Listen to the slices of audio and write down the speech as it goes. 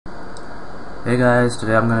Hey guys,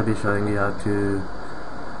 today I'm going to be showing you how to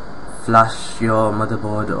flash your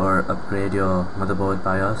motherboard or upgrade your motherboard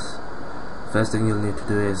BIOS. First thing you'll need to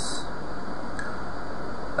do is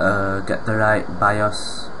get the right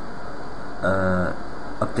BIOS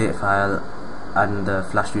update file and the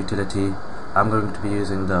flash utility. I'm going to be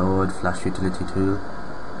using the old flash utility tool.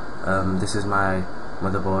 This is my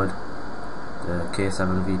motherboard, the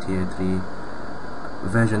K7 VTA3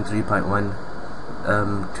 version 3.1.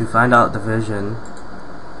 To find out the version,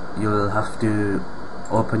 you'll have to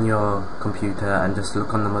open your computer and just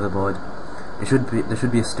look on the motherboard. There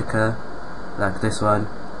should be a sticker like this one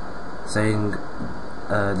saying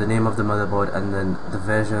the name of the motherboard, and then the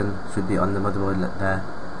version should be on the motherboard there.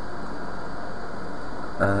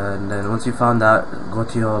 And then once you found that, go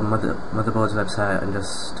to your motherboard's website and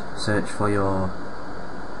just search for your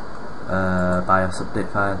BIOS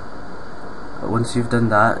update file. Once you've done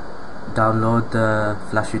that, download the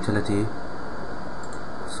flash utility.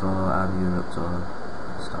 So I'm Europe, so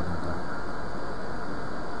let's download that.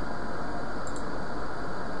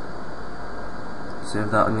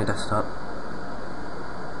 Save that on your desktop.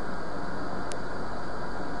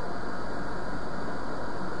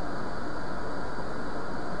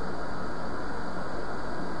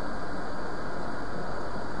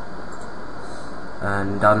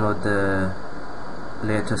 And download the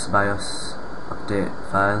latest BIOS update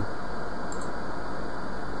file.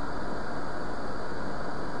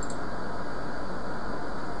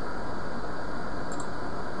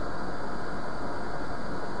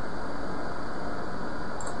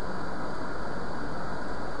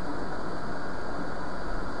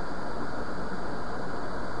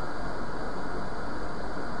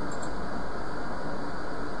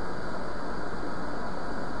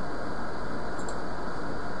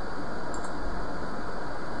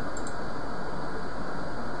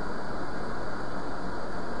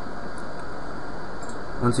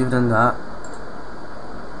 Once you've done that,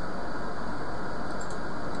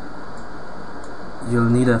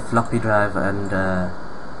 you'll need a floppy drive and a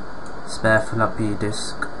spare floppy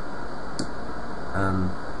disk.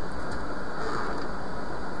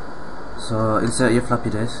 So insert your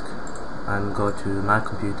floppy disk and go to my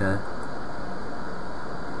computer.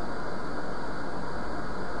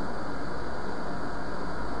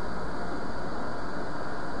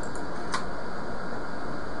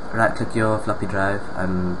 Right click your floppy drive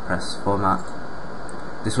and press format.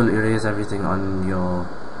 This will erase everything on your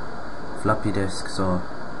floppy disk, so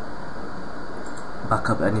back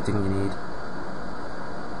up anything you need.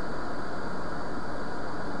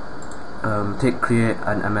 Create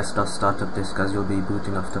an MS-DOS startup disk as you'll be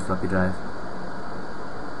booting off the floppy drive.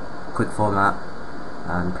 Quick format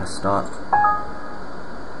and press start.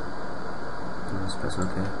 And let's press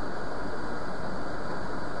OK.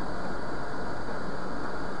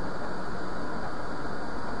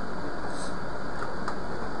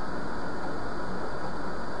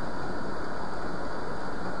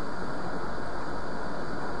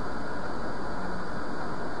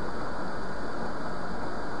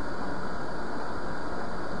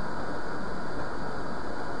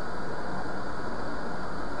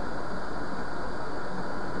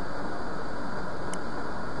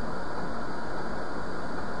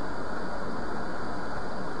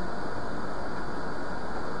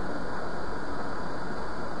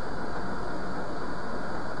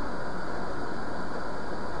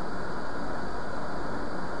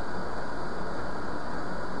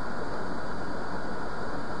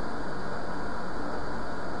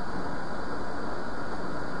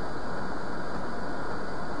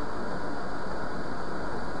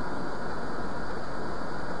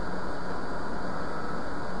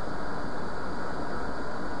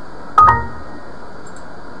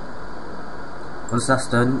 Once that's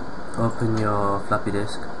done, open your floppy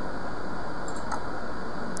disk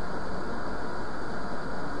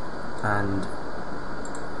and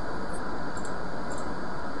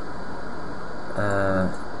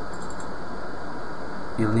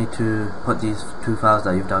you'll need to put these two files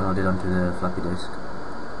that you've downloaded onto the floppy disk.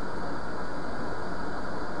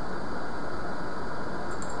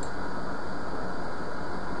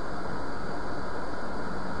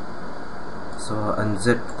 So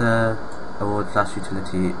unzip the old flash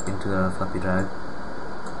utility into the floppy drive.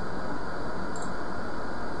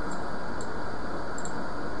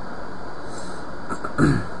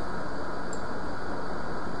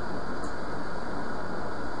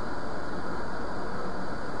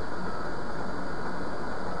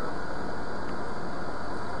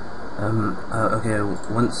 Okay,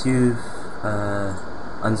 once you've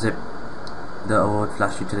unzipped the old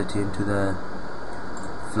flash utility into the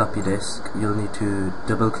floppy disk, you'll need to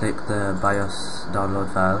double click the BIOS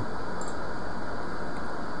download file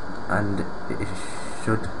and it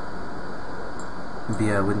should be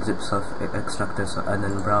a WinZip self-extractor, and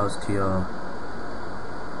then browse to your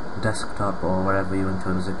desktop or wherever you want to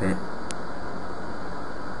unzip it.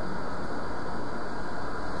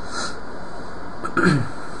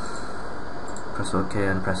 Press OK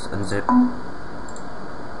and press unzip.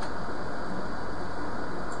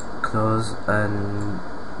 Close, and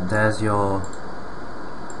there's your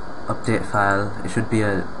update file. It should be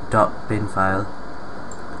a .bin file.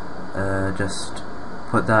 Just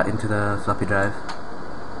put that into the floppy drive.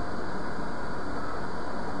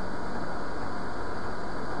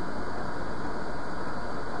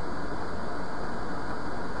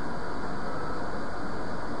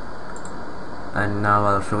 And now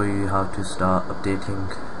I'll show you how to start updating.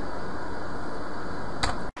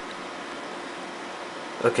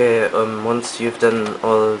 Okay, once you've done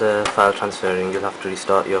all the file transferring, you'll have to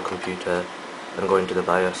restart your computer and go into the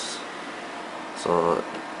BIOS. So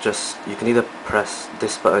you can either press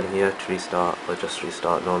this button here to restart, or just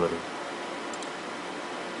restart normally.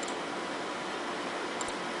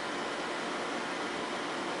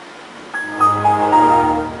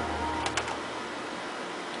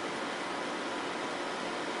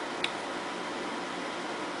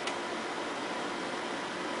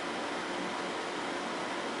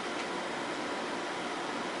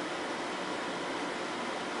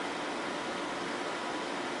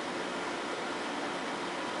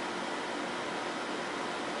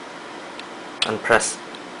 And press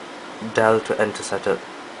del to enter setup,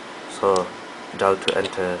 so del to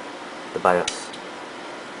enter the BIOS.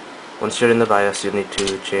 Once you're in the BIOS, you need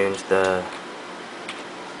to change the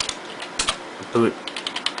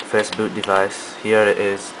first boot device. Here it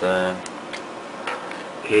is the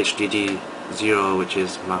HDD0, which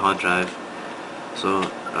is my hard drive, so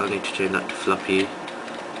I'll need to change that to floppy,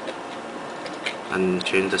 and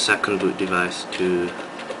change the second boot device to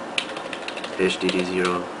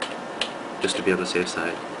HDD0, just to be on the safe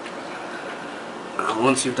side.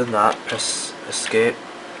 Once you've done that, press escape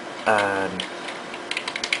and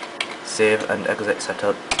save and exit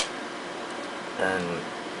setup, and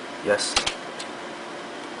yes.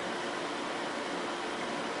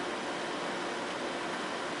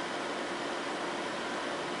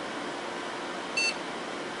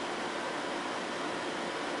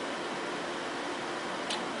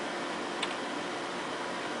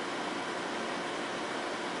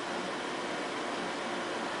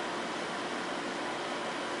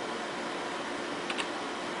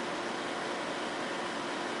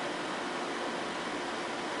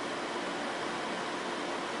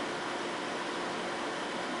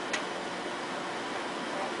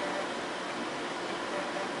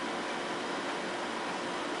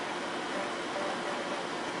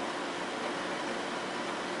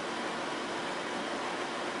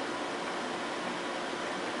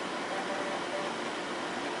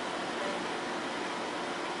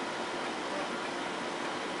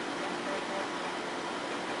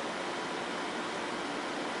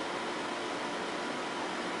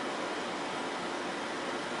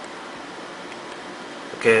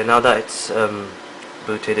 Okay, now that it's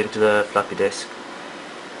booted into the floppy disk,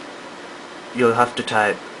 you'll have to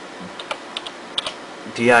type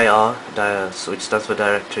dir, which stands for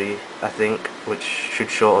directory, I think, which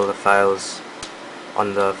should show all the files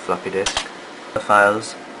on the floppy disk. The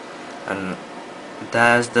files, and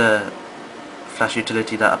there's the flash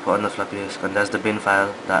utility that I put on the floppy disk, and there's the bin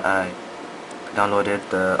file that I downloaded,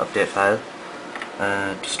 the update file.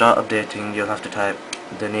 To start updating, you'll have to type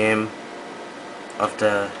the name of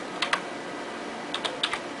the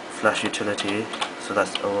flash utility, so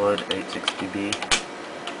that's Motherboard 860B,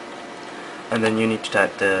 and then you need to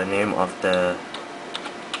type the name of the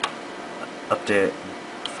update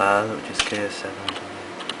file, which is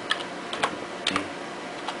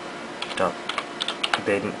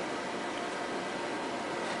k7.bin,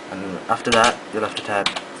 and after that you'll have to type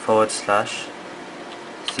 /cc/cd/cp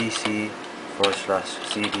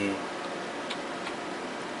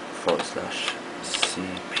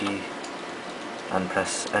and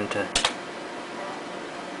press enter.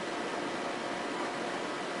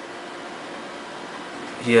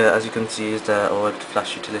 Here, as you can see, is the old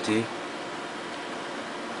flash utility.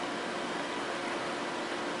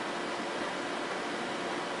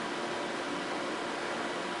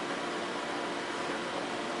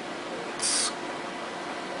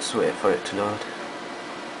 Let's wait for it to load.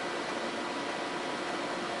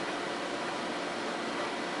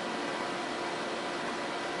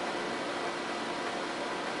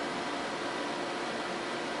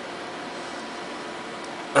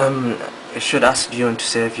 It should ask you to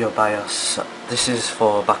save your BIOS. This is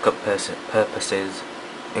for backup purposes,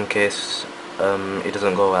 in case it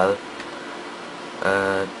doesn't go well.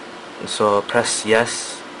 Uh, so press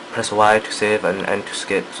yes, press Y to save and N to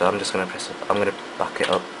skip. So I'm just gonna back it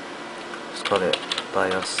up. Let's call it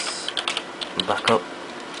BIOS backup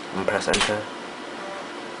and press enter.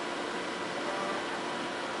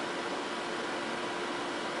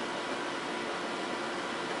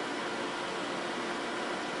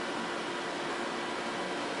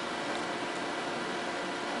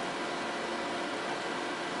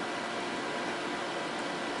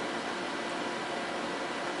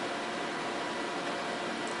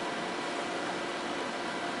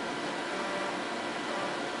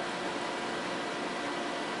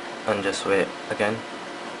 And just wait again.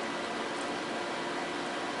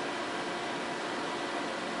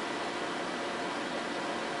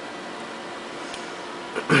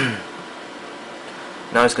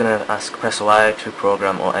 Now it's gonna ask press Y to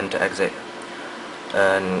program or N to exit,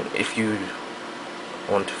 and if you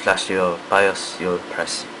want to flash your BIOS you'll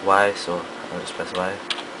press Y, so I'll just press Y.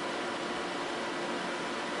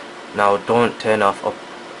 Now don't turn off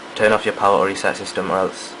your power or reset system, or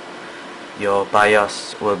else your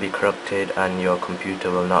BIOS will be corrupted and your computer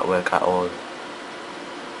will not work at all.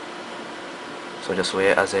 So just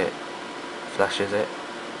wait as it flashes it.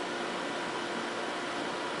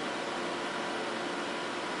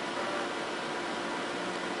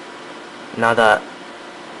 Now that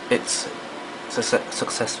it's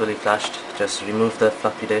successfully flashed, just remove the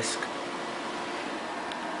floppy disk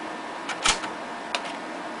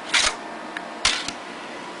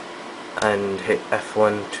and hit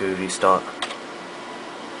F1 to restart.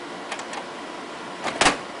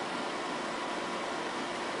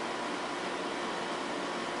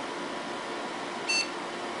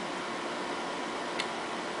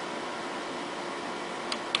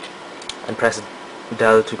 And press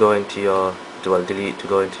del to go into your, delete to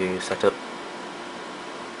go into your setup.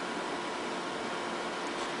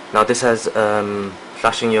 Now this has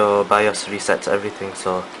flashing your BIOS resets everything,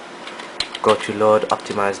 so go to load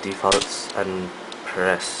optimize defaults and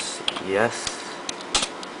press yes.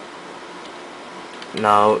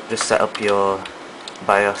 Now just set up your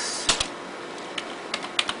BIOS.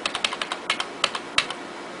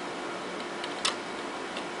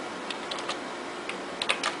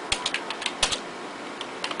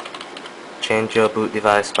 Change your boot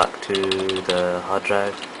device back to the hard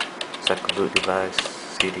drive. Set boot device,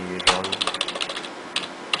 CD-ROM,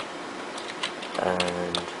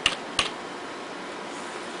 and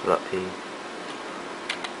floppy.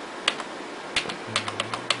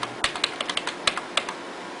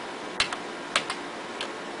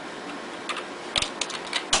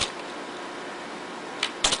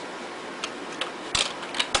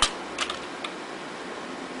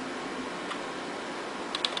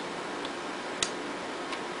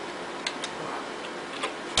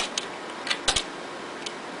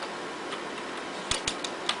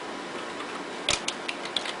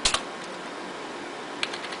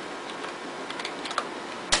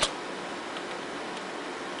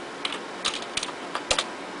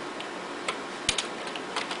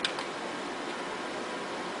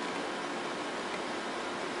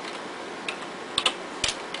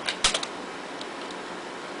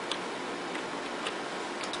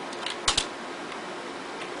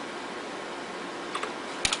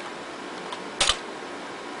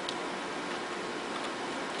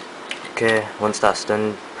 Okay, once that's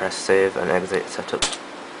done, press save and exit setup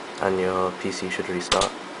and your PC should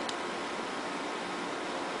restart.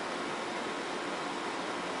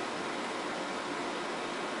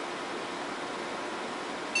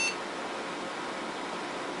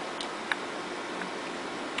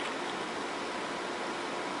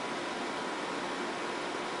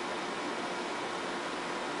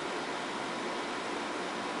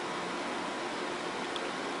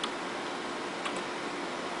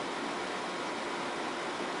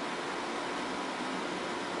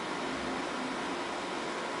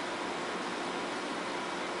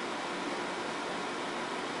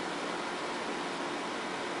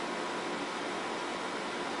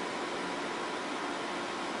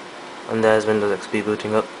 And there's Windows XP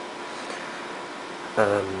booting up.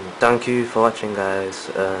 Thank you for watching, guys.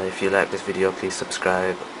 If you like this video, please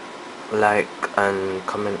subscribe, like and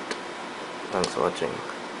comment. Thanks for watching.